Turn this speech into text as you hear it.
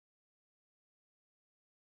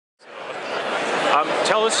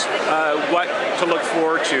Tell us what to look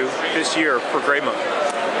forward to this year for Grey Monk.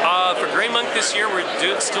 For Grey Monk this year, we're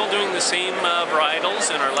still doing the same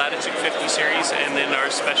varietals in our Latitude 50 series and then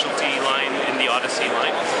our specialty line in the Odyssey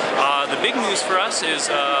line. The big news for us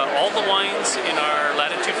is all the wines in our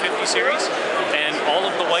Latitude 50 series and all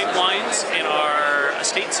of the white wines in our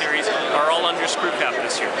Estate series are all under screw cap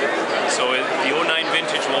this year. So the 09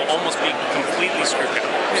 vintage will almost be completely screw cap.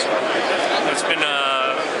 So it's been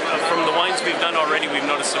from the wines we've done already, we've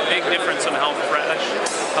noticed a big difference in how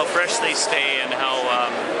fresh they stay and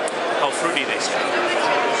how fruity they stay.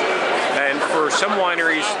 And for some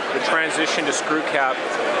wineries, the transition to screw cap,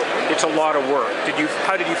 it's a lot of work.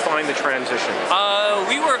 How did you find the transition?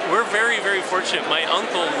 We're very, very fortunate. My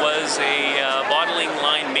uncle was a bottling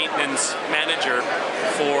line maintenance manager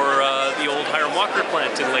for the old Hiram Walker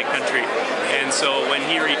plant in Lake Country. And so when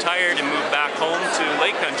he retired and moved back home to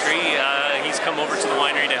Lake Country, he's come over to the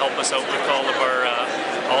winery to help us out with all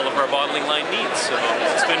of our bottling line needs. So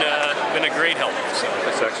it's been a great help. So.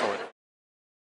 That's excellent.